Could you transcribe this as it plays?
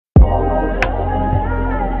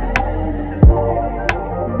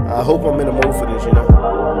I hope I'm in the mood for this, you know?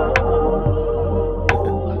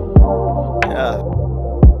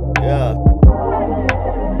 Yeah.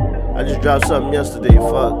 I just dropped something yesterday,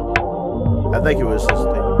 fuck. I think it was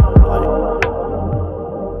yesterday.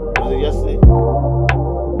 Was it yesterday?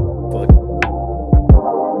 Fuck.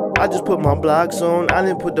 I just put my blocks on, I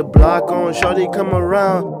didn't put the block on. Shorty come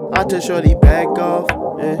around, I tell Shorty back off,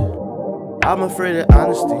 yeah. I'm afraid of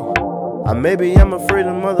honesty. Maybe I'm afraid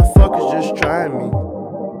of motherfuckers just trying me.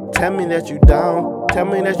 Tell me that you down, tell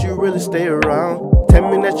me that you really stay around. Tell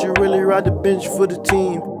me that you really ride the bench for the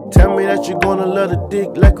team. Tell me that you're gonna love the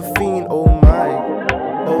dick like a fiend, oh my,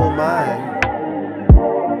 oh my.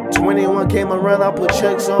 21 came around, I put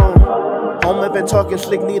checks on. Home up and talking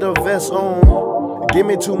slick, need a vest on. Give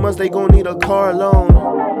me 2 months, they gon' need a car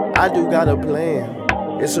loan. I do got a plan,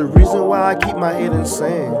 it's a reason why I keep my head in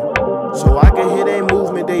sand. So I can hear they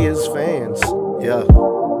movement, they is fans, yeah.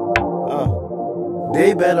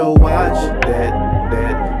 They better watch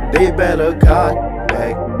that, they better cock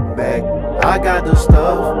back. I got the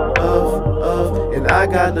stuff, and I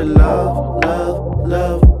got the love.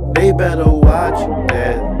 They better watch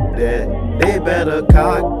that, they better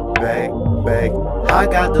cock back. I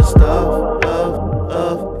got the stuff,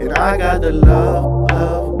 and I got the love,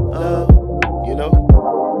 you know?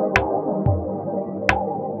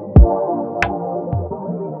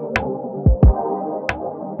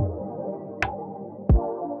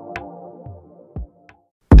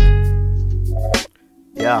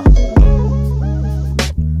 Yeah,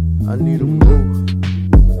 I need a move.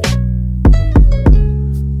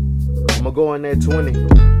 I'ma go in that 20.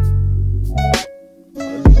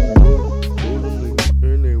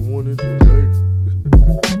 And they wanted today.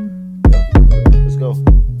 Let's go.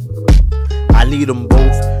 I need them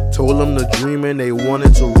both. Told them to dream and they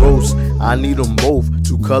wanted to roast. I need them both.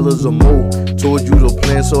 2 colors or more. Told you the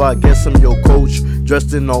plan, so I guess I'm your coach.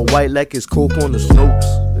 Dressed in all white like it's coke on the slopes.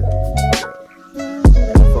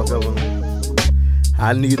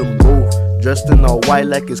 I need them both, dressed in all white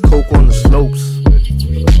like it's coke on the slopes.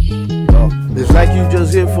 It's like you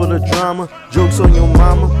just here for the drama, jokes on your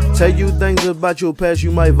mama. Tell you things about your past,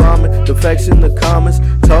 you might vomit. The facts in the comments,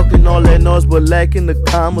 talking all that noise but lacking the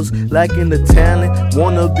commas, lacking the talent.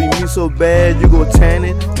 Wanna be me so bad, you go tan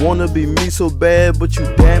it. Wanna be me so bad, but you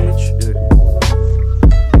damaged.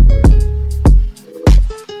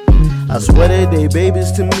 I swear that they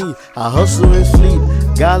babies to me. I hustle and sleep.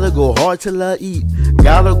 Gotta go hard till I eat.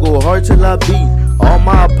 Gotta go hard till I beat all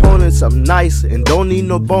my opponents. I'm nice and don't need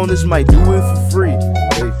no bonus. Might do it for free.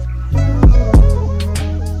 Hey.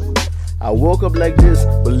 I woke up like this,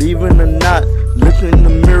 believe it or not. Look in the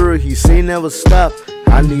mirror, he say never stop.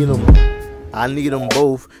 I need them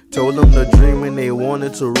both. Told them to dream and they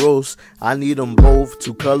wanted to roast. I need them both,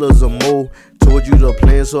 2 colors or more. Told you the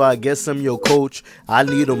plan, so I guess I'm your coach. I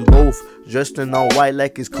need them both, dressed in all white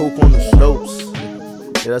like it's coke on the slopes.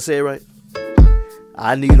 Did I say it right?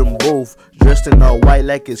 I need them both, dressed in all white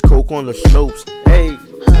like it's coke on the slopes. Hey.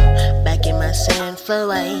 Back in my sin for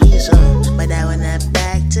ways, but I want not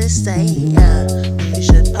back to stay. You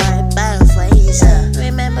should part both ways.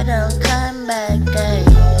 Remember, don't come back.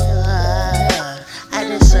 I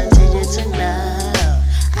just wanted you to know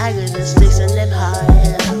I got the sticks and them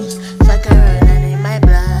hearts. Fuck around, I need my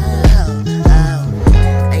blood.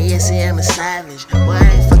 And yes, I am a savage. Boy, I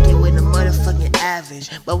ain't fucking with the motherfucking average.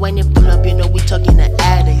 But when you pull up, you know we talking the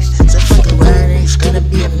addicts. So fuck around, it's gonna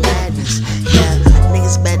be a madness. Yeah,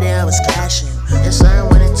 niggas better I was clashing. That's why I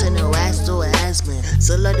wanted to know ass to harassment.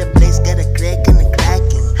 So love the place got a click and a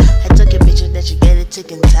cracking. I took your picture that you get it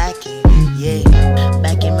ticking tacking. Yeah,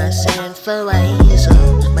 back in my sin for ways,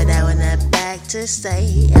 but I want not back to stay.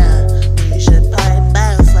 You should part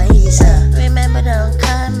both ways. Remember, don't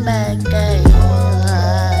come back.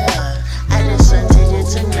 I just wanted you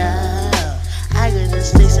to know I got the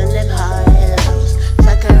sticks and them hearts.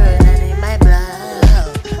 Fuck around, I need my blood.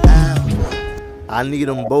 I need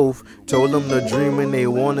them both. Told them to dream and they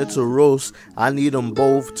wanted to roast. I need them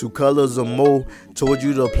both, 2 colors or more. Told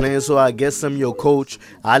you the plan, so I guess I'm your coach.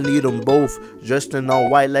 I need them both, dressed in all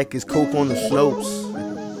white like it's coke on the slopes.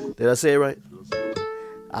 Did I say it right?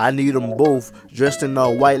 I need them both, dressed in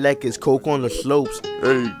all white like it's coke on the slopes.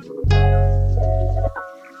 Hey.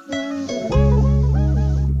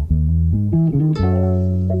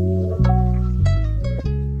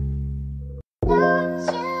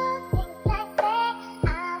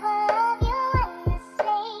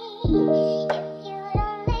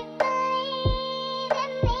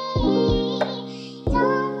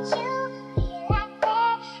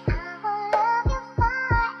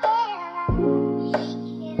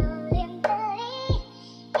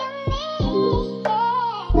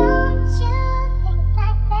 Yeah.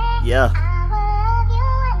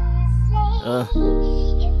 Yeah.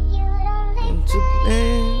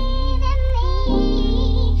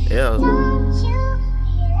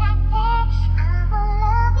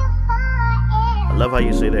 I love how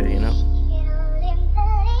you say that, you know?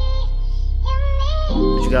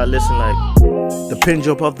 But you gotta listen like the pen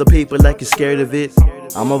jump off the paper like you're scared of it.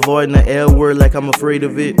 I'm avoiding the L word like I'm afraid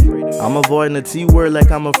of it. I'm avoiding the T word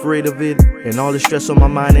like I'm afraid of it. And all the stress on my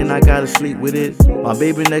mind and I gotta sleep with it. My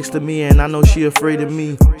baby next to me and I know she afraid of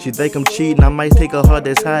me. She think I'm cheating, I might take her heart,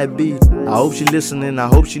 that's how it be. I hope she listening, I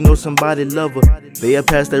hope she knows somebody love her. They have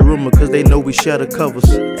passed that rumor cause they know we share the covers.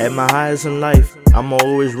 At my highest in life, I'ma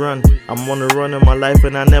always run. I'm on the run in my life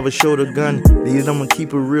and I never show the gun. Need them to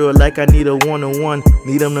keep it real like I need a one-on-one.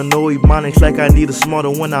 Need them to know ebonics like I need a smarter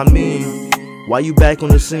one. I mean, why you back on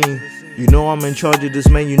the scene? You know I'm in charge of this,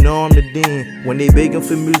 man, you know I'm the dean. When they begging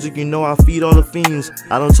for music, you know I feed all the fiends.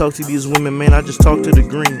 I don't talk to these women, man, I just talk to the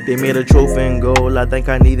green. They made a trophy in gold, I think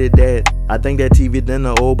I needed that. I think that TV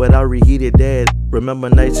dinner old, but I reheated that. Remember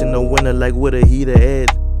nights in the winter like with a heater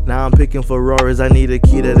at. Now I'm picking Ferraris, I need a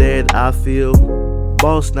key to that. I feel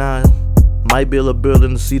boss now. Might build a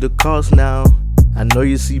building to see the cost now. I know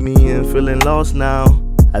you see me and feeling lost now.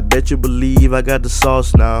 I bet you believe I got the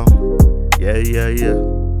sauce now. Yeah, yeah,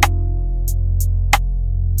 yeah.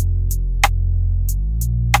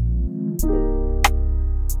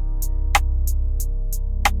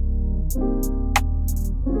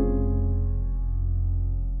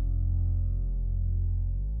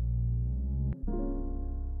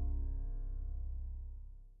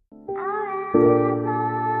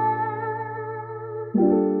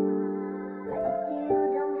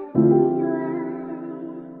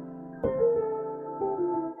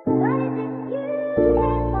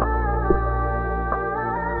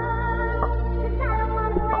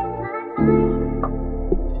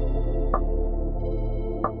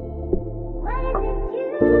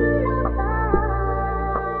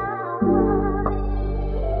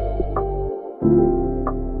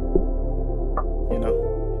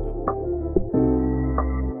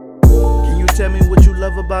 Tell me what you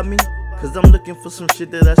love about me, cause I'm looking for some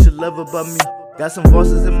shit that I should love about me. Got some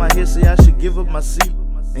voices in my head say I should give up my seat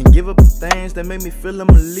and give up the things that make me feel I'm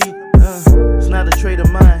elite. It's not a trait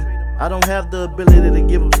of mine, I don't have the ability to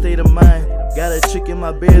give up state of mind. Got a chick in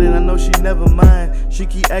my bed and I know she never mind. She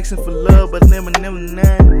keep asking for love but never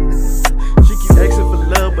nine. She keep asking for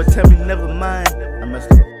love but tell me never mind. I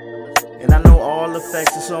messed up. And I know all the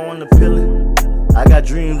facts that's on the pilling. I got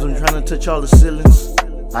dreams, I'm trying to touch all the ceilings.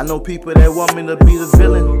 I know people that want me to be the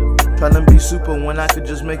villain, trying to be super when I could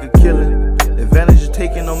just make a killing. Advantage is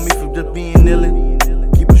taken on me for just being Nill'in.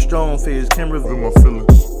 Keep a strong face, can't reveal my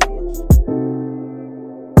feelings.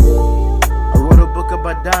 I wrote a book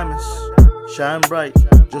about diamonds, shine bright,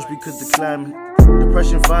 just because the climate.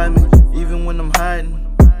 Depression find me, even when I'm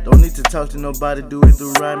hiding. Don't need to talk to nobody, do it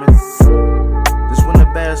through rhyming. This when the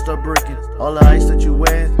bad start breaking, all the ice that you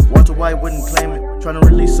wear, Walter White wouldn't claim it. Trying to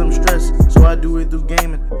release some stress, so I do it through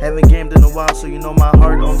gaming. Haven't gamed in a while, so you know my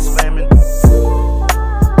heart on spamming.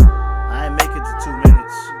 I ain't make it to 2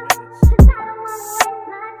 minutes.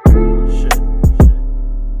 Shit.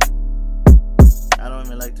 I don't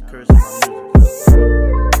even like to curse in my music.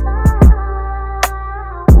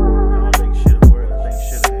 I don't think shit a word, I think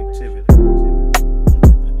shit an activity.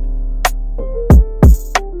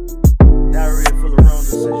 Diarrhea full of wrong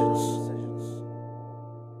decisions.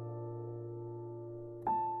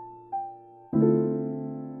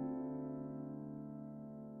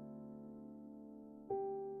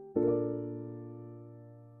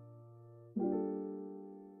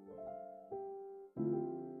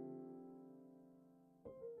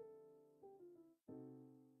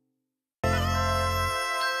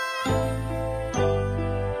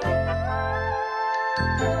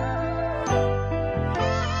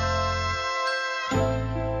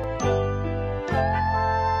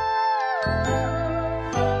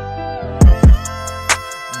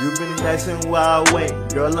 You've been asking why I wait,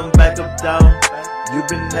 girl, I'm back up down. You've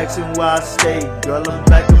been asking why I stay, girl, I'm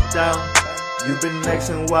back up down. You've been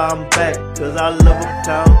asking why I'm back, cause I love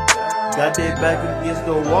uptown. Got their back against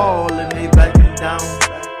the wall and they backing down.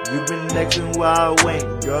 You've been asking why I wait,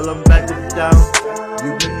 girl, I'm back up down.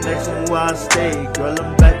 You've been asking why I stay, girl,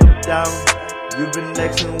 I'm back up down. You've been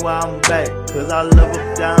asking why I'm back, cause I love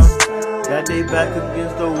uptown. Got their back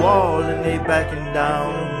against the wall and they backing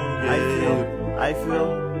down.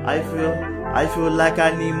 I feel like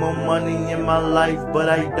I need more money in my life, but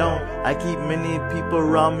I don't. I keep many people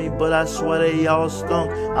around me, but I swear they all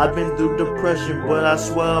stunk. I've been through depression, but I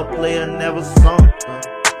swear a player never sunk.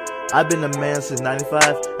 I've been a man since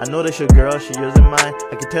 95. I know that's your girl, she yours and mine.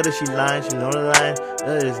 I can tell that she lying, she's on the line.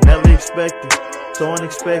 That is never expected, so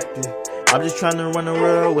unexpected. I'm just trying to run the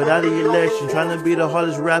world without the election, trying to be the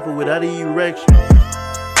hardest rapper without the erection.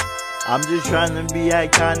 I'm just trying to be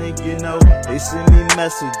iconic, you know. They send me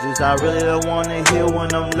messages, I really don't wanna hear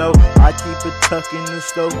when I'm low. I keep it tucked in the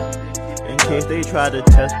stove, in case they try to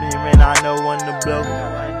test me, man, I know when to blow.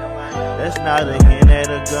 That's not a hint at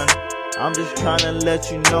a gun. I'm just trying to let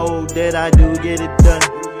you know that I do get it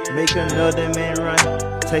done. Make another man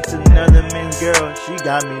run, text another man's girl. She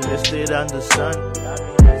got me listed under sun,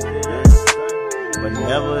 but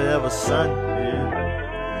never ever son.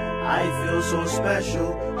 I feel so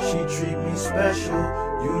special, she treat me special.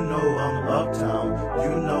 You know I'm uptown,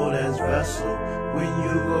 you know that's vessel. When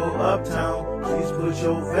you go uptown, please put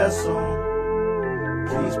your vessel on.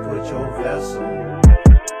 Please put your vessel on.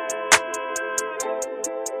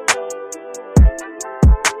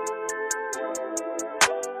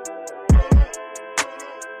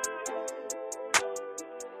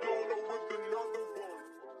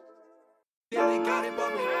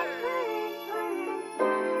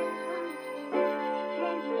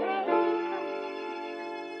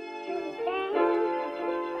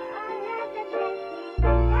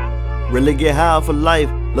 Really get high for life.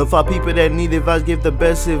 Love how people that need advice give the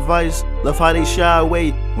best advice. Love how they shy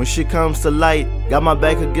away when shit comes to light. Got my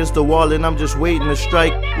back against the wall and I'm just waiting to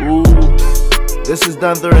strike. Ooh, this is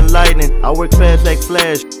thunder and lightning. I work fast like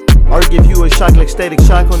Flash, or give you a shock like Static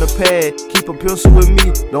Shock on the pad. Keep a pencil with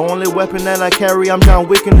me, the only weapon that I carry. I'm John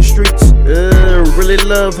Wick in the streets. Really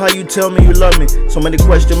love how you tell me you love me. So many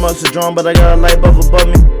question marks are drawn, but I got a light bulb above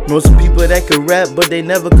me. Know some people that could rap, but they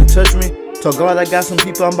never could touch me. Talk God, I got some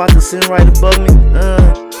people I'm about to send right above me.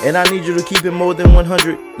 And I need you to keep it more than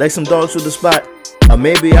 100, like some dogs to the spot. Or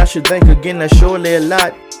maybe I should think again, that's surely a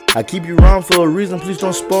lot. I keep you around for a reason, please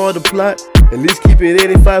don't spoil the plot. At least keep it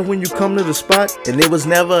 85 when you come to the spot. And it was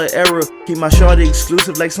never an error, keep my shorty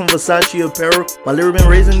exclusive like some Versace apparel. My lyric been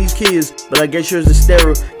raising these kids, but I guess yours is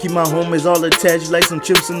sterile. Keep my homies all attached like some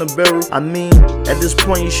chips in the barrel. I mean, at this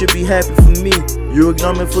point you should be happy for me. You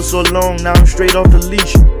ignored me for so long, now I'm straight off the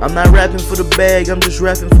leash. I'm not rapping for the bag, I'm just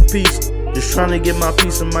rapping for peace. Just trying to get my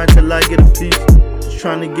peace of mind till I get a piece. Just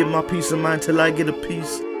trying to get my peace of mind till I get a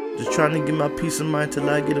piece. Just trying to get my peace of mind till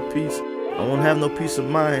I get a piece. I won't have no peace of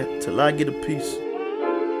mind till I get a piece.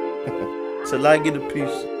 Till I get a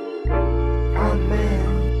piece. I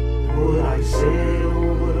meant what I said.